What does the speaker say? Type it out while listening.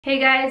Hey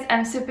guys,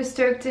 I'm super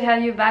stoked to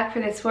have you back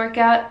for this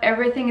workout.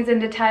 Everything is in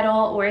the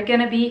title. We're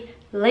gonna be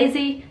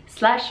lazy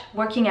 /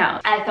 working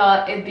out. I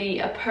thought it'd be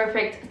a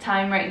perfect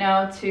time right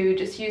now to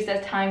just use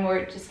that time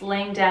where just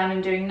laying down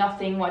and doing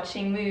nothing,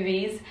 watching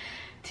movies,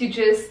 to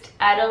just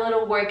add a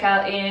little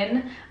workout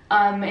in.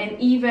 And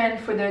even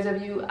for those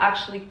of you who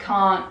actually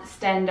can't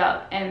stand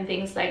up and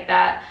things like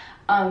that,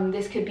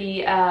 this could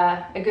be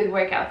a good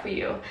workout for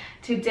you.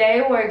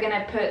 Today we're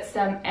gonna put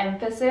some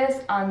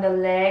emphasis on the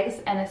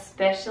legs and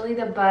especially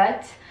the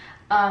butt,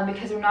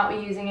 because we're not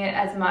using it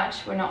as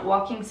much. We're not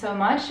walking so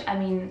much. I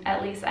mean,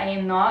 at least I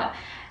am not.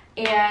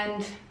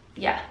 And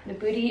yeah, the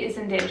booty is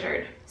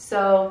endangered.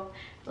 So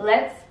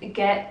let's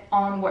get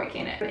on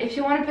working it. If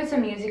you want to put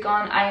some music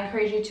on, I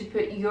encourage you to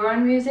put your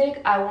own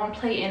music. I won't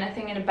play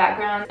anything in the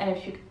background, and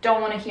if you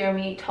don't want to hear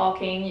me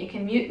talking, you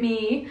can mute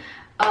me.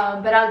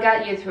 But I'll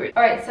guide you through it.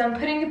 Alright, so I'm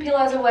putting the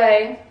pillows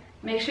away.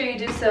 Make sure you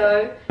do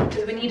so,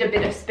 because we need a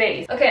bit of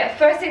space. Okay, our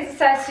first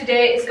exercise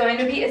today is going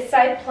to be a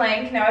side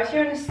plank. Now, if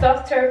you're on a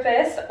soft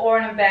surface,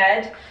 or on a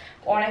bed,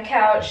 or on a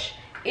couch,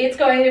 it's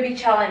going to be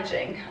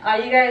challenging. Are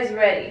you guys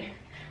ready?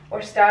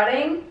 We're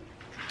starting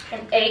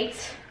in 8,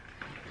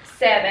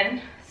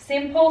 7.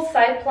 Simple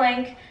side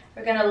plank.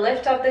 We're gonna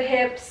lift up the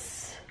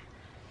hips.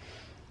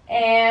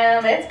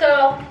 And let's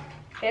go.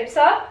 Hips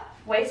up,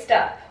 waist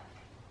up.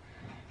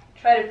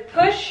 Try to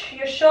push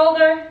your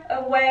shoulder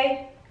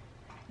away,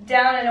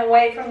 down and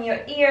away from your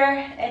ear,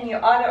 and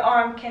your other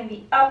arm can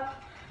be up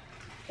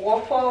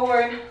or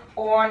forward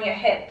or on your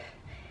hip.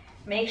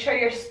 Make sure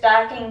you're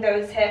stacking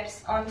those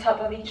hips on top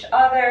of each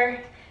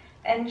other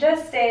and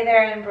just stay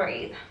there and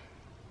breathe.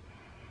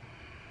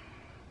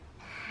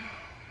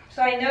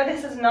 So I know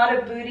this is not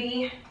a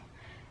booty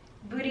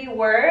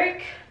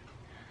work,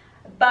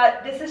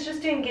 but this is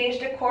just to engage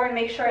the core and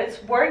make sure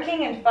it's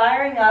working and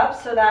firing up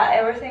so that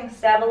everything's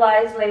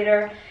stabilized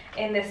later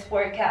in this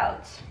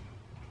workout.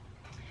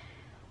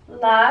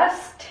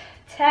 Last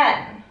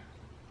 10.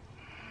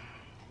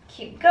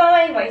 Keep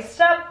going, waist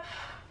up.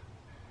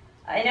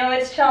 I know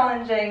it's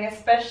challenging,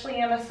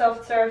 especially on a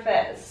soft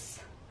surface.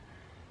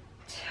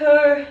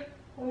 2,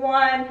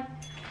 1,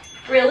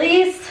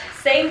 release.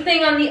 Same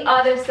thing on the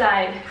other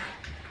side.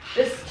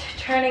 Just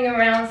turning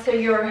around so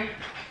you're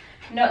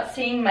not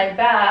seeing my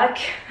back.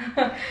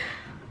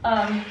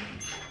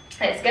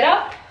 Let's get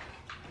up.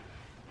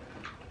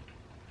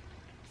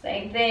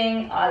 Same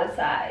thing, other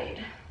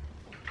side.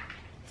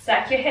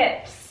 Stack your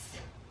hips.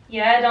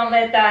 Yeah, don't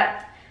let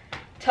that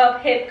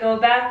top hip go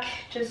back.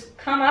 Just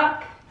come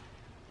up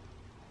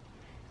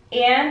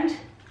and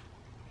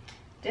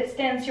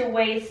distance your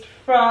waist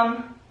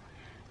from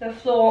the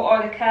floor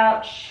or the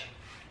couch,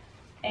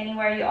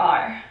 anywhere you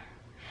are.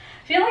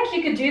 I feel like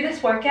you could do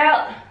this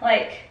workout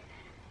like,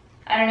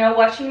 I don't know,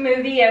 watching a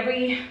movie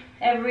every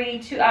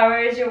 2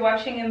 hours you're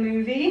watching a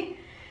movie.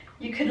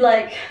 You could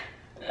like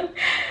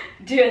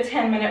do a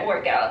 10-minute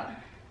workout.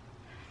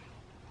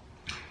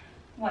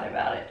 What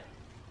about it?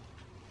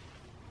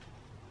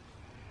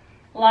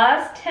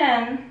 Last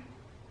 10.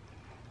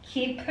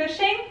 Keep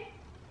pushing.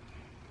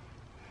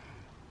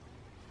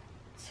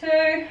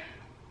 2,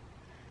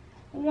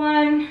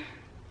 1,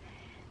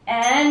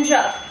 and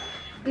drop.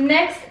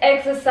 Next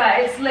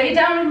exercise, lay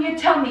down on your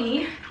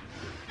tummy.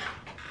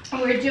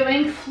 We're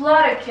doing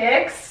flutter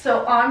kicks,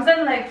 so arms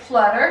and leg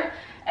flutter,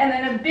 and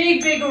then a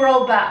big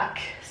roll back.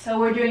 So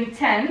we're doing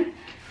 10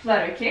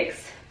 flutter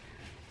kicks.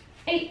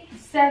 8,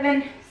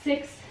 7,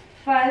 6,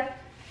 5,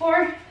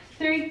 4,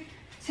 3,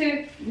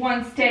 2,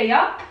 1. Stay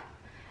up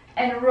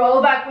and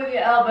roll back with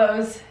your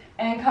elbows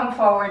and come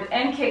forward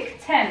and kick.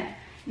 10,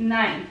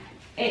 9,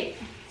 8,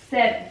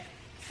 7,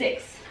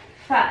 6,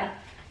 5,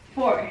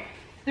 4,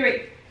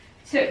 3,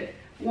 2,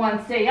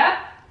 1. Stay up,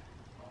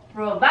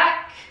 roll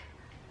back,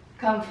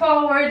 come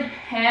forward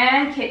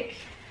and kick.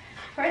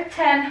 For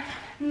 10,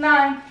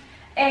 9,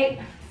 8,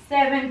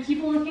 7.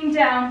 Keep looking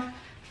down.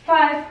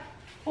 5,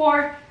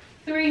 4,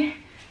 3,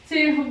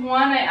 2,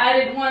 1. I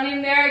added 1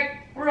 in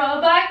there.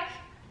 Roll back,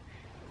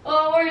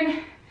 forward.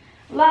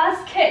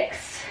 Last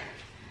kicks.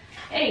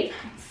 8,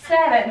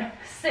 7,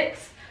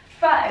 6,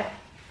 5,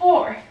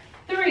 4,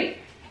 3,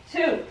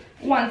 2,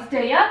 1.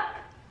 Stay up.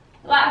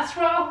 Last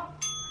roll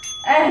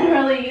and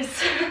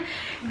release.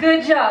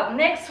 Good job.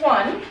 Next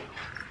one.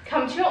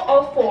 Come to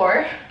all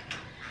 4.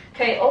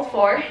 Okay, all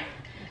 4.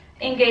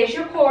 Engage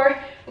your core.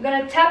 We're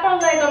gonna tap our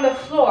leg on the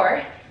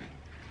floor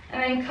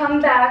and then come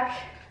back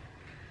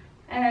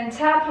and then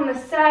tap on the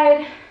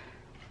side.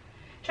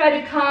 Try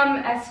to come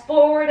as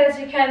forward as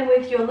you can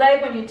with your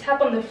leg when you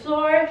tap on the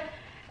floor,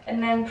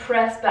 and then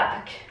press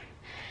back.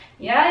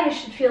 Yeah, you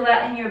should feel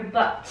that in your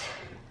butt.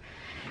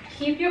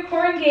 Keep your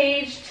core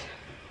engaged.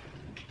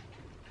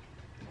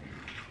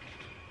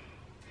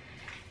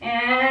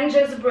 And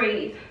just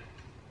breathe.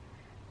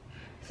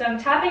 So I'm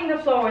tapping the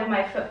floor with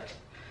my foot.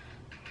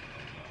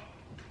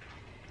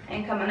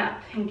 And coming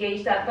up,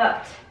 engage that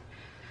butt.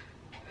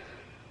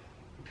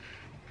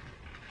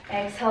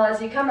 Exhale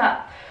as you come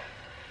up.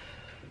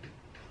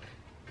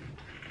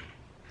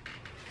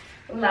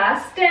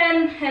 Last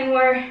 10, and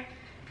we're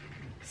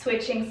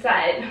switching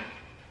side.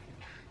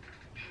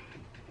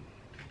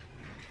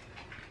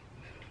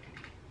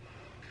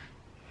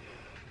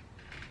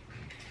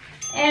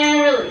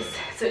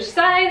 Switch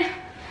side,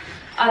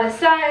 other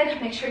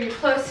side. Make sure you're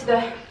close to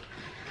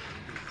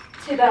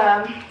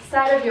the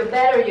side of your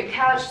bed or your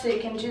couch so you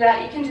can do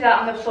that. You can do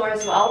that on the floor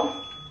as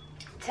well.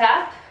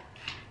 Tap,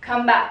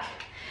 come back.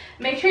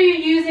 Make sure you're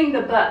using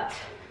the butt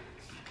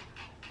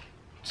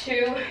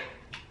to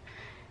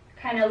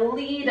kind of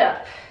lead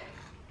up.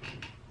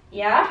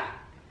 Yeah?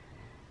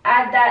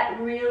 Add that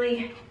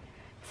really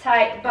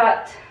tight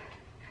butt.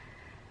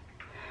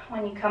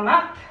 When you come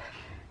up,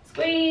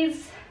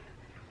 squeeze,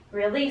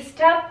 release,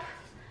 tap.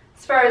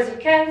 As far as you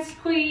can,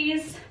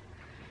 squeeze,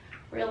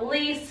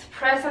 release,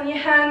 press on your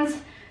hands,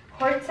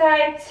 core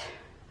tight.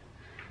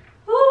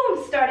 Ooh,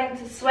 I'm starting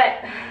to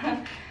sweat.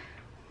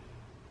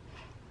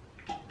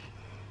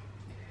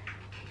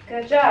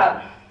 Good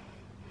job.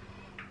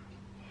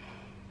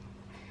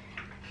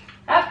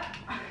 Up,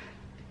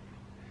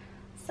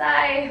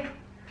 side,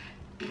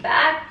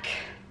 back,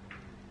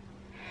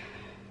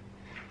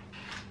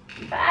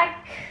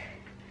 back,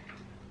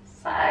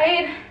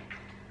 side,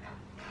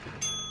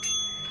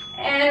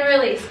 and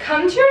release.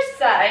 Come to your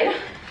side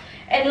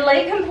and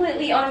lay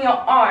completely on your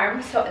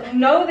arm. So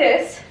know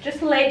this,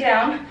 just lay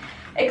down,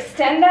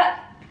 extend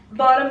that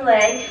bottom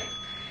leg.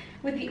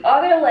 With the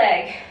other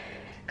leg,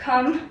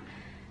 come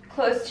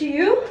close to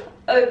you,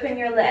 open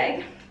your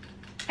leg,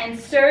 and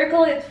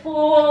circle it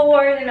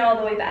forward and all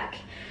the way back.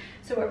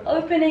 So we're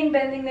opening,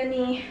 bending the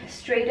knee,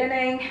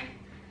 straightening,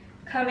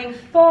 coming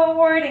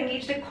forward,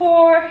 engage the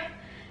core,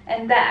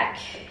 and back,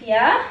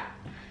 yeah?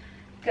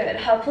 Good,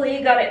 hopefully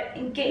you got it.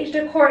 Engage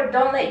the core,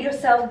 don't let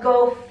yourself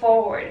go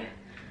forward.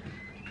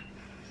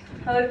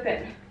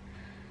 Open,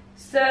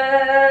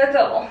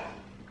 circle,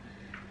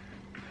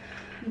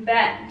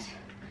 bend,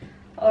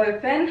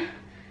 open,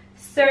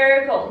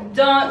 circle,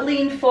 don't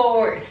lean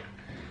forward,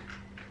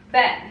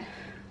 bend,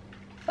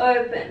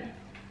 open,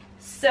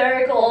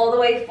 circle all the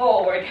way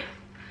forward,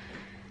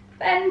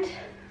 bend,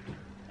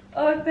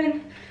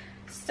 open,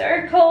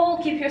 circle,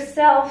 keep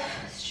yourself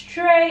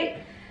straight,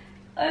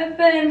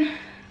 open,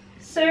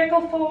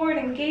 circle forward,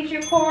 engage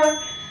your core,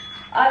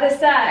 other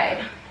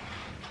side.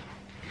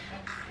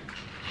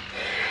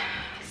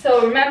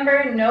 So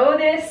remember, know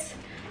this,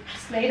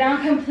 just lay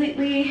down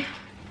completely,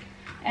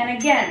 and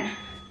again,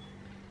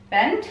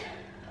 bend,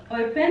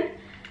 open,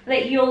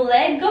 let your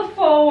leg go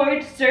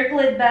forward, circle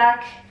it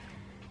back,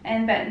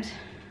 and bend,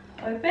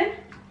 open,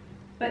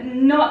 but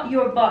not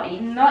your body,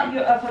 not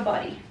your upper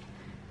body,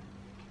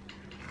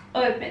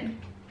 open,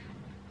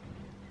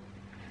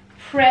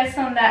 press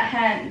on that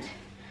hand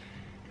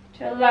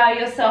to allow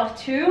yourself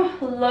to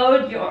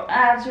load your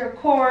abs, your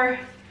core,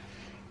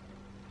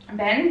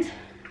 bend,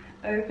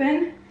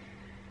 open,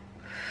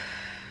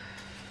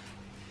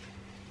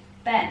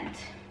 bend,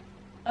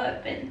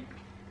 open,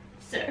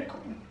 circle.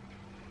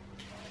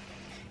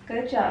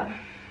 Good job.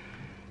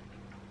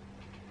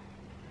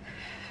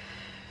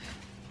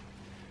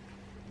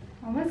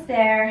 Almost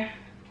there.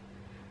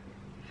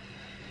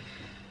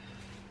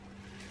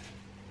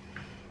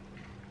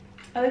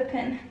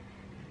 Open,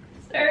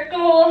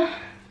 circle.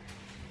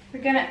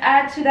 We're gonna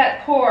add to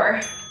that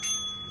core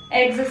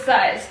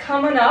exercise.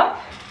 Coming up.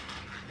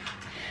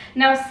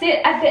 Now sit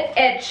at the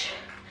edge,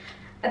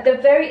 at the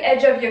very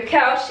edge of your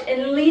couch,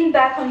 and lean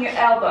back on your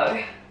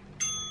elbow.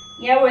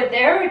 Yeah, we're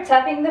there. We're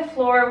tapping the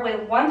floor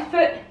with one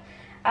foot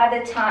at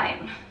a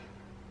time.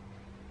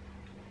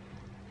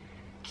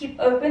 Keep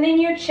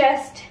opening your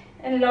chest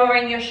and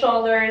lowering your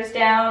shoulders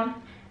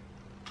down.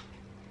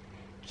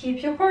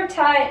 Keep your core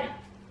tight.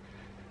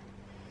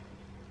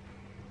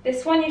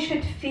 This one you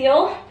should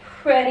feel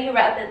pretty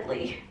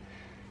rapidly.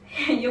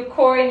 Your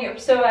core and your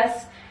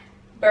psoas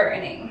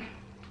burning.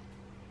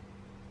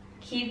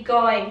 Keep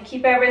going.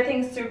 Keep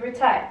everything super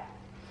tight.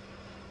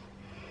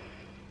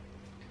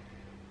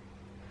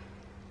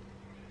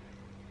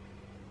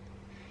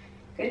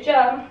 Good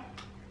job.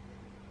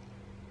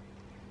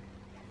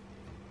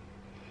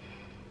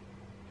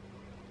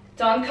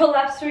 Don't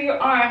collapse through your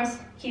arms.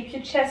 Keep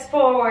your chest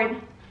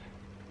forward.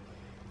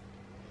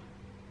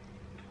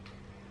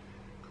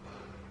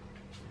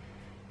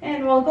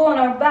 And we'll go on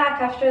our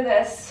back after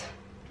this.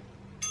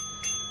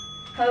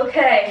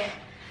 Okay,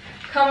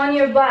 come on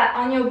your butt,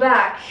 on your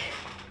back.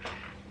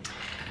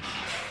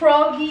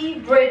 Froggy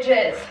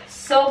bridges.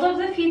 Soles of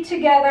the feet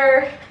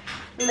together.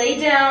 Lay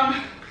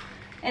down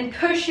and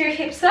push your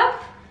hips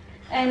up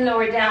and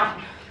lower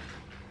down.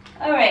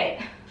 All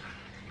right,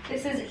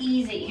 this is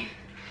easy,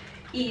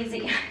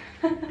 easy.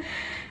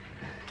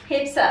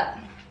 Hips up,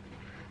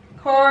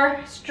 core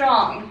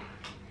strong.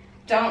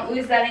 Don't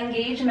lose that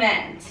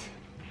engagement.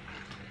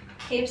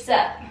 Hips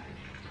up.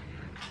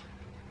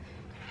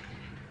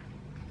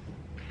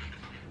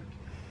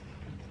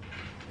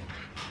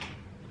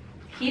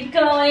 Keep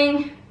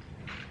going.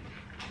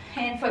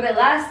 And for the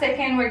last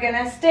second, we're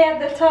gonna stay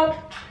at the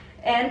top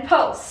and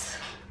pulse.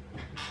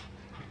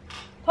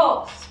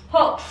 Pulse,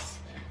 pulse.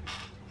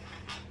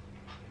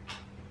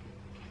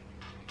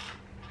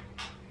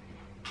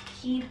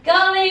 Keep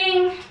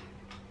going.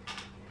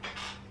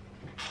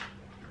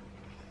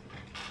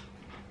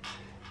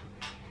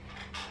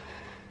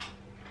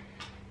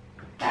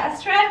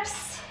 Last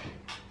reps.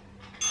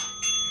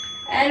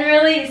 and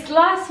release.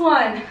 Last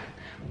one,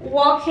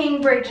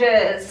 walking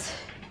bridges.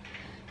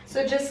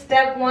 So just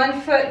step one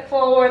foot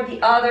forward,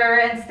 the other,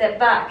 and step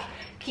back.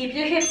 Keep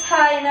your hips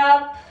high and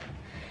up.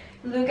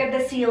 Look at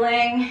the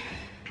ceiling.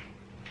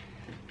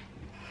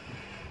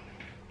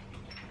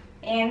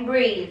 And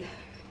breathe.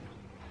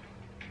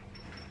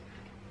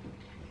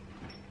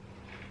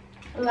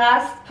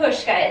 Last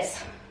push,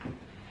 guys.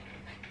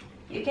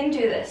 You can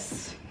do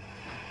this.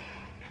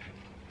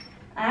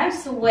 I'm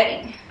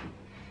sweating.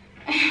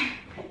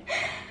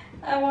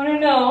 I want to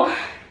know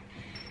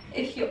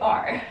if you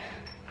are.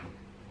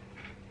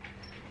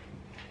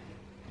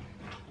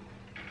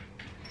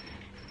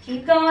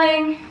 Keep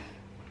going.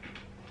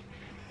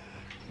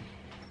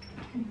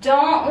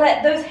 Don't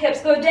let those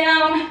hips go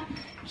down.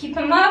 Keep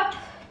them up.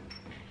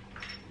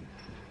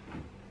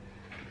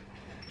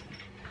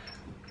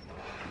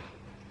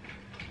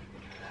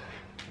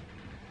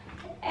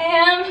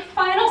 And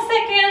final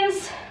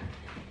seconds.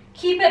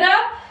 Keep it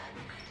up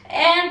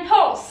and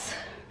pulse.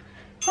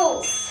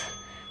 Pulse.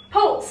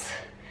 Pulse.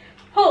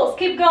 Pulse.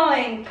 Keep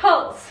going.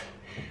 Pulse.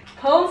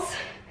 Pulse.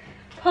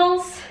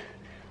 Pulse.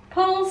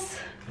 Pulse.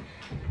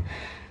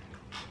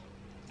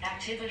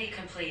 Activity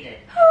completed.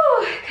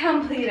 Whew,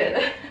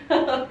 completed.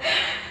 Oh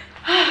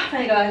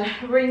my god,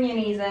 bring your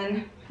knees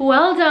in.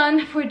 Well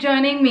done for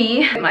joining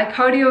me. My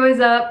cardio is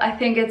up. I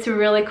think it's a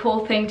really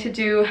cool thing to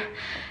do,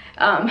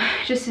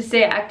 just to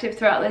stay active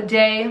throughout the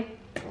day.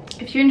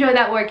 If you enjoyed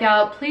that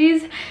workout,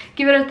 please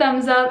give it a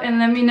thumbs up and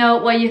let me know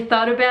what you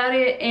thought about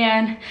it.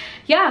 And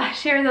yeah,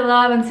 share the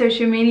love on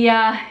social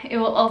media. It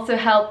will also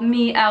help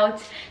me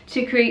out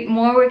to create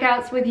more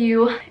workouts with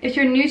you. If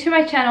you're new to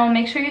my channel,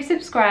 make sure you're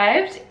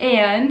subscribed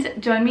and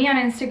join me on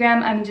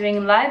Instagram. I'm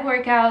doing live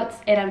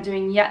workouts and I'm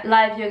doing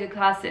live yoga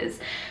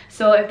classes.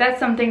 So if that's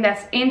something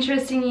that's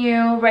interesting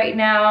you right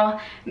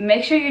now,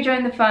 make sure you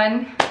join the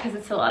fun because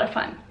it's a lot of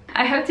fun.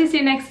 I hope to see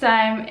you next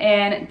time,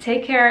 and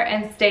take care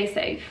and stay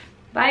safe.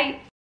 Bye.